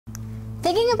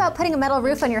Thinking about putting a metal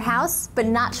roof on your house, but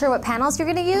not sure what panels you're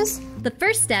going to use? The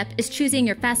first step is choosing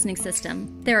your fastening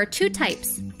system. There are two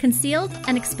types, concealed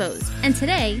and exposed. And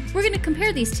today, we're going to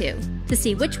compare these two to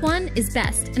see which one is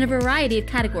best in a variety of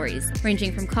categories,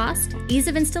 ranging from cost, ease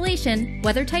of installation,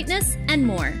 weather tightness, and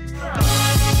more.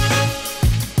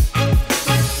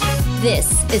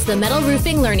 This is the Metal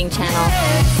Roofing Learning Channel.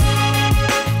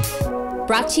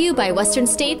 Brought to you by Western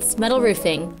States Metal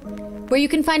Roofing, where you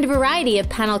can find a variety of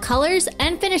panel colors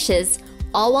and finishes,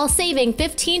 all while saving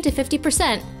 15 to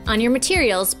 50% on your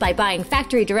materials by buying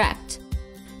factory direct.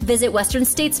 Visit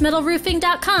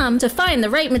westernstatesmetalroofing.com to find the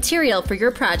right material for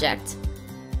your project.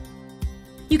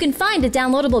 You can find a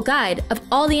downloadable guide of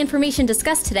all the information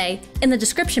discussed today in the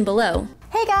description below.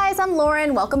 Hey guys, I'm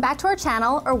Lauren. Welcome back to our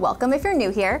channel, or welcome if you're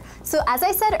new here. So as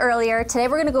I said earlier, today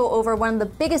we're gonna go over one of the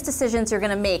biggest decisions you're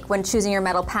gonna make when choosing your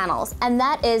metal panels, and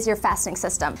that is your fastening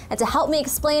system. And to help me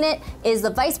explain it is the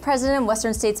Vice President of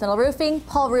Western States Metal Roofing,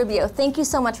 Paul Rubio. Thank you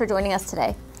so much for joining us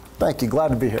today. Thank you, glad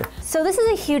to be here. So this is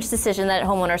a huge decision that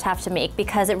homeowners have to make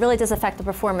because it really does affect the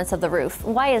performance of the roof.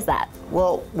 Why is that?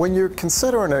 Well, when you're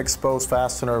considering an exposed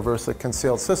fastener versus a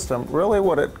concealed system, really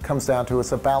what it comes down to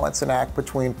is a balancing act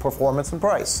between performance and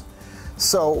price.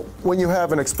 So when you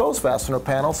have an exposed fastener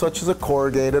panel, such as a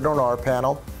corrugated or an R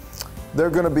panel,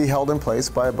 they're going to be held in place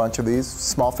by a bunch of these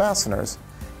small fasteners.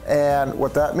 And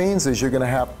what that means is you're going to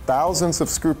have thousands of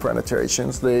screw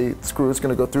penetrations. The screw is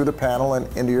going to go through the panel and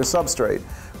into your substrate.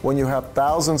 When you have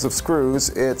thousands of screws,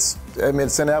 it's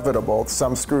inevitable.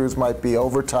 Some screws might be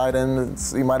over tightened,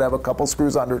 you might have a couple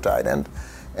screws under tightened,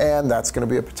 and that's going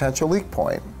to be a potential leak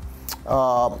point.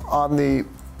 On the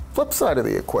flip side of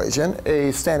the equation,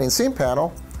 a standing seam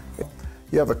panel,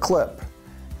 you have a clip,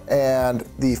 and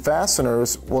the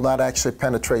fasteners will not actually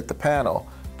penetrate the panel.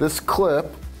 This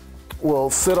clip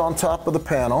will sit on top of the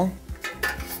panel,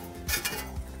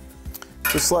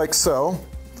 just like so,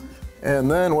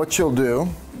 and then what you'll do,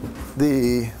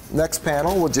 the next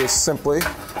panel will just simply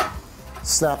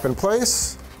snap in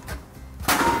place.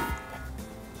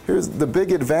 Here's the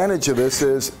big advantage of this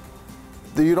is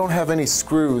that you don't have any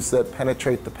screws that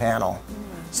penetrate the panel.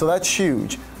 So that's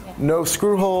huge. No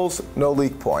screw holes, no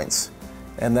leak points.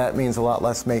 And that means a lot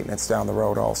less maintenance down the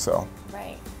road also.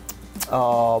 Right.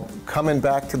 Coming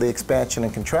back to the expansion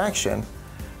and contraction,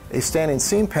 a standing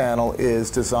seam panel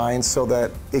is designed so that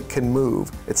it can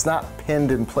move. It's not pinned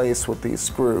in place with these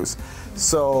screws.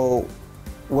 So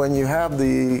when you have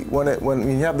the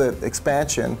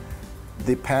expansion,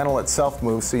 the panel itself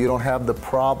moves, so you don't have the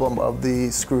problem of the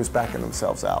screws backing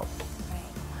themselves out. Right.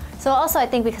 So also I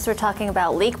think because we're talking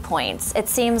about leak points, it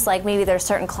seems like maybe there's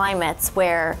certain climates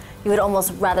where you would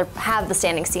almost rather have the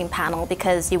standing seam panel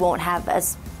because you won't have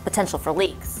as potential for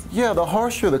leaks. Yeah, the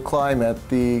harsher the climate,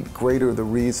 the greater the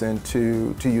reason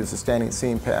to use a standing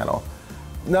seam panel.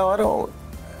 Now, I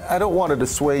don't want to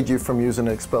dissuade you from using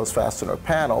an exposed fastener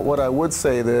panel. What I would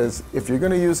say is, if you're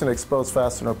going to use an exposed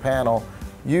fastener panel,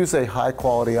 use a high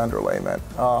quality underlayment.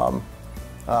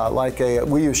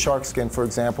 We use shark skin, for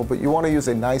example, but you want to use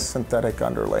a nice synthetic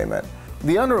underlayment.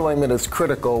 The underlayment is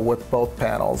critical with both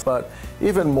panels, but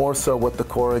even more so with the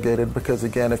corrugated, because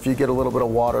again, if you get a little bit of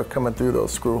water coming through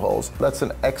those screw holes, that's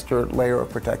an extra layer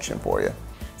of protection for you.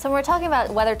 So when we're talking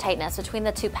about weather tightness between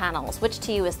the two panels, which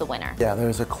to you is the winner? Yeah,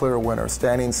 there's a clear winner.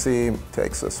 Standing seam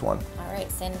takes this one. All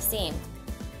right, standing seam.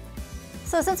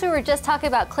 So since we were just talking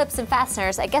about clips and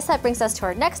fasteners, I guess that brings us to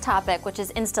our next topic, which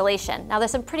is installation. Now there's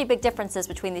some pretty big differences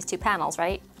between these two panels,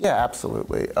 right? Yeah,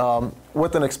 absolutely.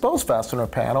 With an exposed fastener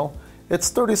panel, it's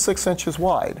 36 inches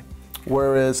wide,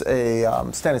 whereas a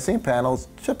standing seam panel is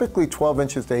typically 12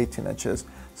 inches to 18 inches.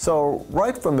 So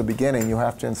right from the beginning, you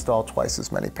have to install twice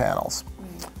as many panels.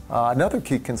 Another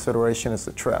key consideration is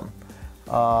the trim.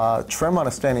 Trim on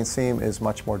a standing seam is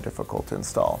much more difficult to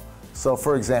install. So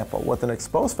for example, with an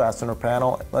exposed fastener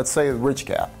panel, let's say a ridge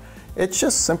cap, it's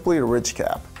just simply a ridge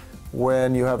cap.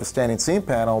 When you have a standing seam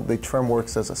panel, the trim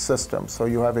works as a system. So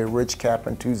you have a ridge cap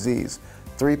and two Zs.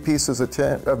 3 pieces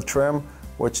of trim,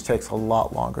 which takes a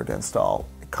lot longer to install.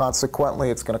 Consequently,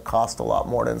 it's going to cost a lot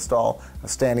more to install a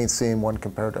standing seam when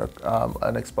compared to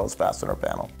an exposed fastener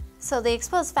panel. So the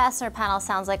exposed fastener panel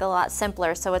sounds like a lot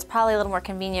simpler, so it's probably a little more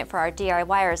convenient for our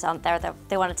DIYers out there that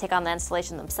they want to take on the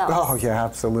installation themselves. Oh yeah,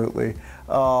 absolutely.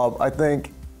 I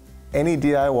think any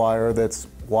DIYer that's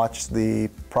watched the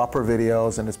proper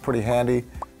videos and is pretty handy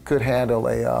could handle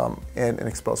an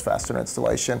exposed fastener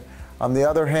installation. On the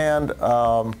other hand,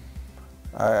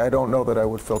 I don't know that I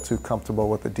would feel too comfortable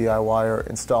with a DIYer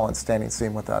installing standing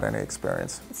seam without any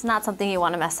experience. It's not something you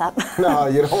want to mess up. No,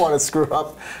 you don't want to screw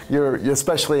up,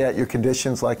 especially at your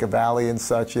conditions like a valley and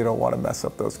such, you don't want to mess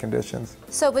up those conditions.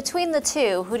 So between the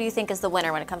two, who do you think is the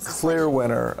winner when it comes to Clear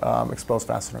winner, exposed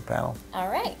fastener panel. All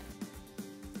right.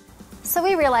 So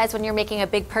we realize when you're making a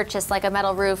big purchase like a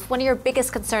metal roof, one of your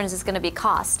biggest concerns is going to be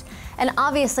cost. And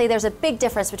obviously there's a big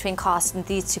difference between cost in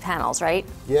these two panels, right?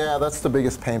 Yeah, that's the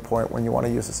biggest pain point when you want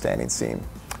to use a standing seam.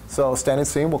 So standing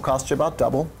seam will cost you about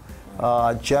double.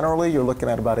 Generally, you're looking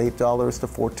at about $8 to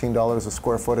 $14 a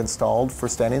square foot installed for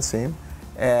standing seam.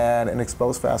 And an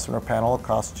exposed fastener panel will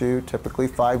cost you typically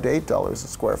 $5 to $8 a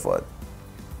square foot.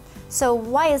 So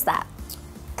why is that?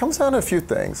 It comes down to a few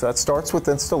things. That starts with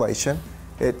installation.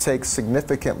 It takes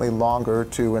significantly longer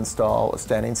to install a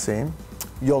standing seam.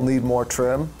 You'll need more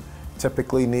trim.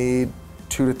 Typically need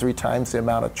 2 to 3 times the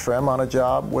amount of trim on a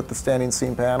job with the standing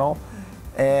seam panel.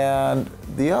 And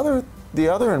the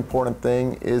other important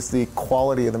thing is the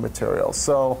quality of the material.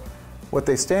 So with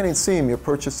a standing seam, you're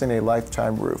purchasing a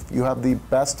lifetime roof. You have the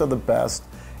best of the best,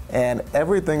 and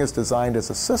everything is designed as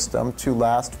a system to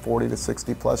last 40 to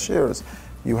 60 plus years.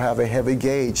 You have a heavy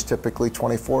gauge, typically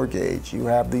 24 gauge. You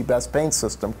have the best paint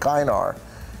system, Kynar,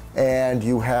 and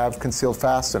you have concealed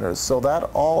fasteners. So that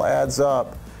all adds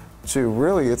up to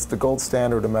really, it's the gold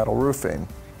standard of metal roofing.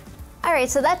 All right,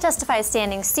 so that justifies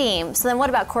standing seam. So then what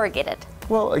about corrugated?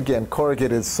 Well, again,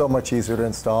 corrugated is so much easier to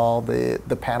install.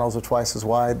 The panels are twice as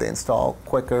wide. They install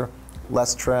quicker,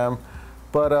 less trim.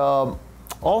 But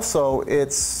also,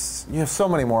 you have so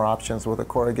many more options with a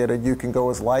corrugated. You can go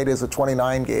as light as a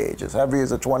 29 gauge, as heavy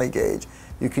as a 20 gauge.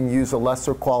 You can use a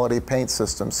lesser quality paint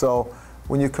system. So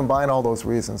when you combine all those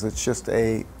reasons, it's just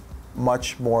a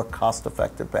much more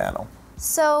cost-effective panel.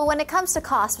 So when it comes to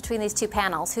cost between these two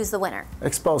panels, who's the winner?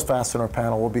 Exposed fastener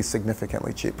panel will be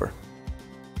significantly cheaper.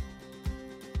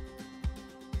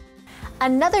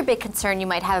 Another big concern you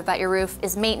might have about your roof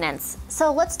is maintenance.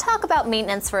 So let's talk about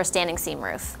maintenance for a standing seam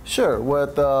roof. Sure.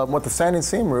 With the standing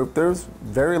seam roof, there's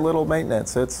very little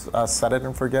maintenance. It's a set it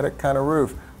and forget it kind of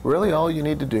roof. Really all you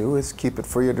need to do is keep it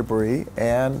free of debris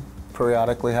and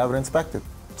periodically have it inspected.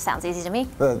 Sounds easy to me.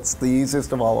 That's the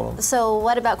easiest of all of them. So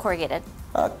what about corrugated?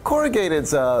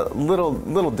 Corrugated's a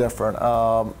little different.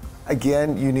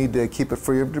 Again, you need to keep it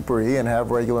free of debris and have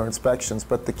regular inspections,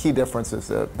 but the key difference is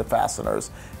the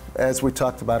fasteners. As we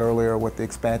talked about earlier with the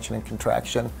expansion and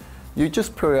contraction, you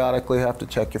just periodically have to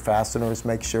check your fasteners,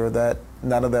 make sure that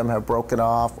none of them have broken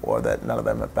off or that none of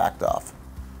them have backed off.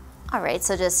 All right,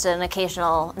 so just an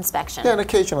occasional inspection. Yeah, an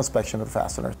occasional inspection of the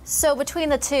fastener. So between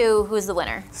the two, who's the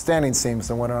winner? Standing seam's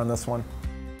the winner on this one.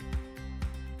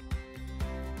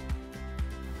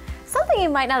 Something you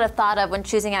might not have thought of when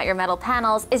choosing out your metal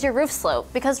panels is your roof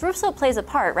slope, because roof slope plays a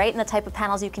part, right, in the type of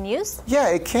panels you can use? Yeah,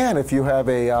 it can if you have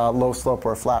a low slope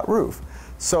or a flat roof.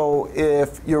 So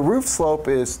if your roof slope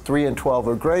is 3 and 12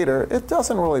 or greater, it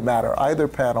doesn't really matter. Either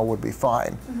panel would be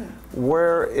fine.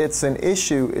 Where it's an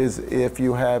issue is if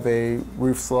you have a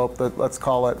roof slope that, let's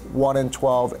call it 1 and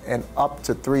 12 and up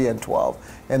to 3 and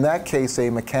 12. In that case, a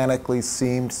mechanically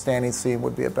seamed standing seam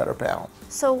would be a better panel.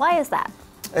 So why is that?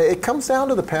 It comes down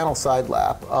to the panel side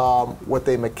lap. With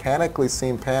a mechanically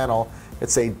seamed panel,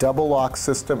 it's a double lock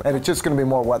system, and it's just going to be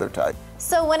more weather tight.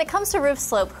 So when it comes to roof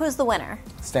slope, who's the winner?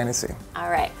 Standing seam. All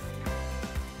right.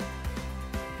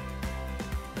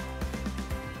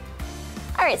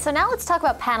 All right, so now let's talk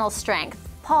about panel strength.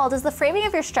 Paul, does the framing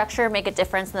of your structure make a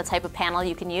difference in the type of panel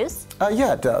you can use?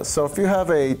 Yeah, it does. So if you have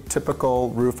a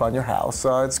typical roof on your house,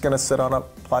 it's going to sit on a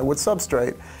plywood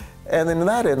substrate. And in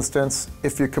that instance,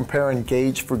 if you're comparing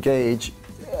gauge for gauge,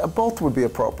 both would be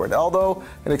appropriate. Although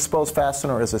an exposed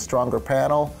fastener is a stronger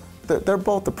panel, they're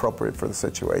both appropriate for the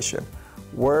situation.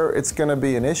 Where it's going to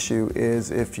be an issue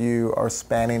is if you are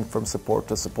spanning from support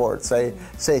to support. Say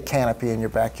a canopy in your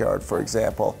backyard, for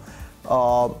example.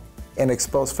 An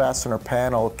exposed fastener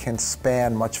panel can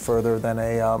span much further than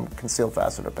a concealed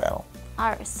fastener panel. All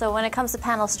right, so when it comes to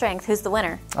panel strength, who's the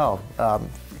winner?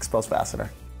 Exposed fastener.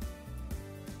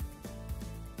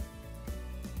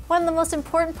 One of the most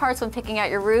important parts when picking out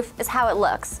your roof is how it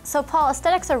looks. So Paul,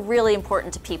 aesthetics are really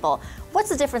important to people. What's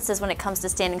the differences when it comes to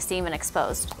standing seam and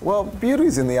exposed? Well,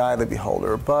 beauty's in the eye of the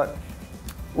beholder, but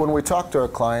when we talk to our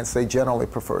clients, they generally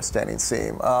prefer standing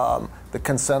seam. The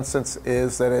consensus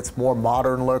is that it's more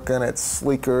modern looking, it's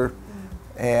sleeker,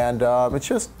 and it's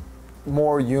just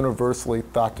more universally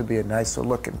thought to be a nicer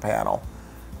looking panel.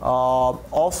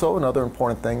 Also, another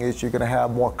important thing is you're going to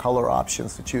have more color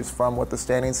options to choose from with the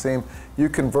standing seam. You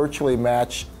can virtually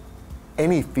match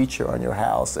any feature on your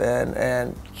house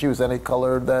and choose any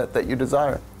color that you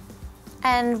desire.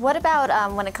 And what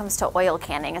about when it comes to oil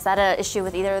canning? Is that an issue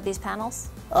with either of these panels?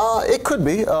 It could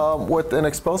be. With an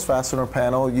exposed fastener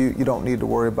panel, you don't need to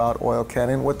worry about oil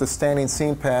canning. With the standing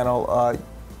seam panel,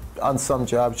 on some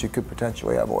jobs you could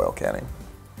potentially have oil canning.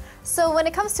 So when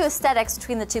it comes to aesthetics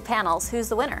between the two panels, who's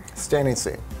the winner? Standing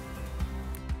seam.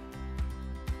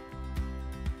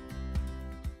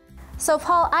 So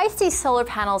Paul, I see solar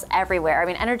panels everywhere. I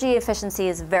mean, energy efficiency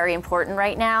is very important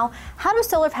right now. How do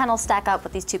solar panels stack up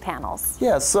with these two panels?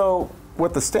 Yeah, so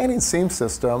with the standing seam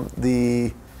system,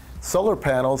 the solar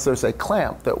panels, there's a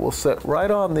clamp that will sit right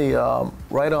on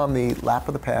the lap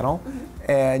of the panel,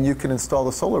 and you can install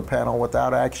the solar panel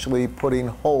without actually putting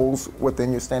holes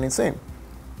within your standing seam.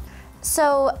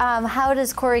 So how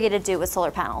does Corrugated do with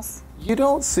solar panels? You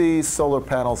don't see solar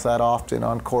panels that often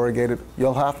on Corrugated.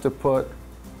 You'll have to put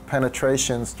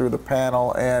penetrations through the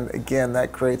panel, and again,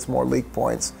 that creates more leak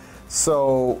points.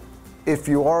 So if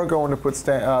you are going to put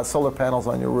solar panels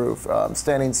on your roof,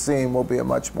 standing seam will be a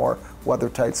much more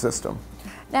weather-tight system.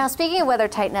 Now, speaking of weather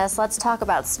tightness, let's talk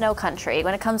about snow country.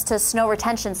 When it comes to snow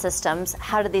retention systems,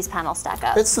 how do these panels stack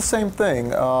up? It's the same thing.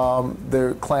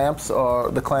 The clamps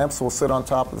will sit on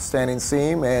top of the standing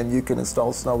seam, and you can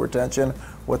install snow retention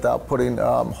without putting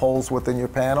holes within your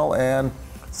panel. And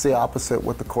it's the opposite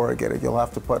with the Corrugated. You'll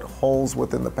have to put holes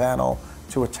within the panel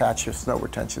to attach your snow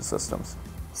retention systems.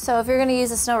 So if you're going to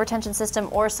use a snow retention system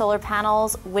or solar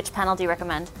panels, which panel do you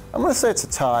recommend? I'm going to say it's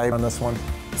a tie on this one.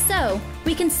 So,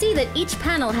 we can see that each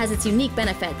panel has its unique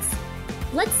benefits.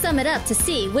 Let's sum it up to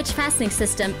see which fastening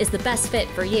system is the best fit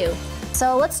for you.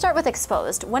 So let's start with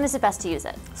exposed. When is it best to use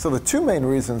it? So the two main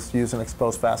reasons to use an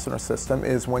exposed fastener system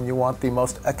is when you want the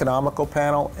most economical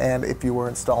panel and if you were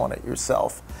installing it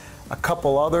yourself. A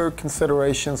couple other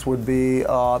considerations would be,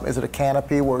 is it a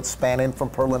canopy where it's spanning from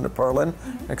purlin to purlin?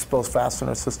 An exposed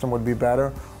fastener system would be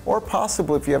better. Or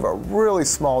possibly if you have a really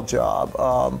small job,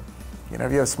 if you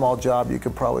have a small job, you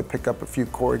could probably pick up a few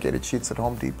corrugated sheets at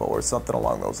Home Depot or something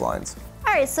along those lines.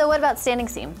 All right, so what about standing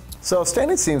seam? So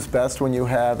standing seam's best when you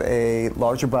have a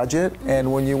larger budget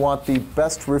and when you want the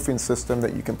best roofing system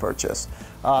that you can purchase.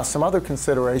 Some other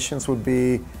considerations would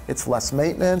be it's less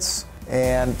maintenance,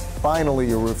 and finally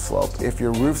your roof slope. If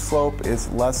your roof slope is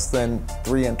less than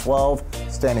 3 and 12,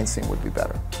 standing seam would be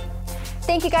better.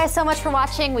 Thank you guys so much for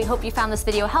watching. We hope you found this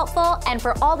video helpful. And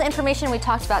for all the information we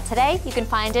talked about today, you can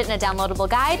find it in a downloadable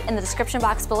guide in the description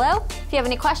box below. If you have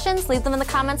any questions, leave them in the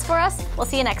comments for us. We'll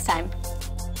see you next time.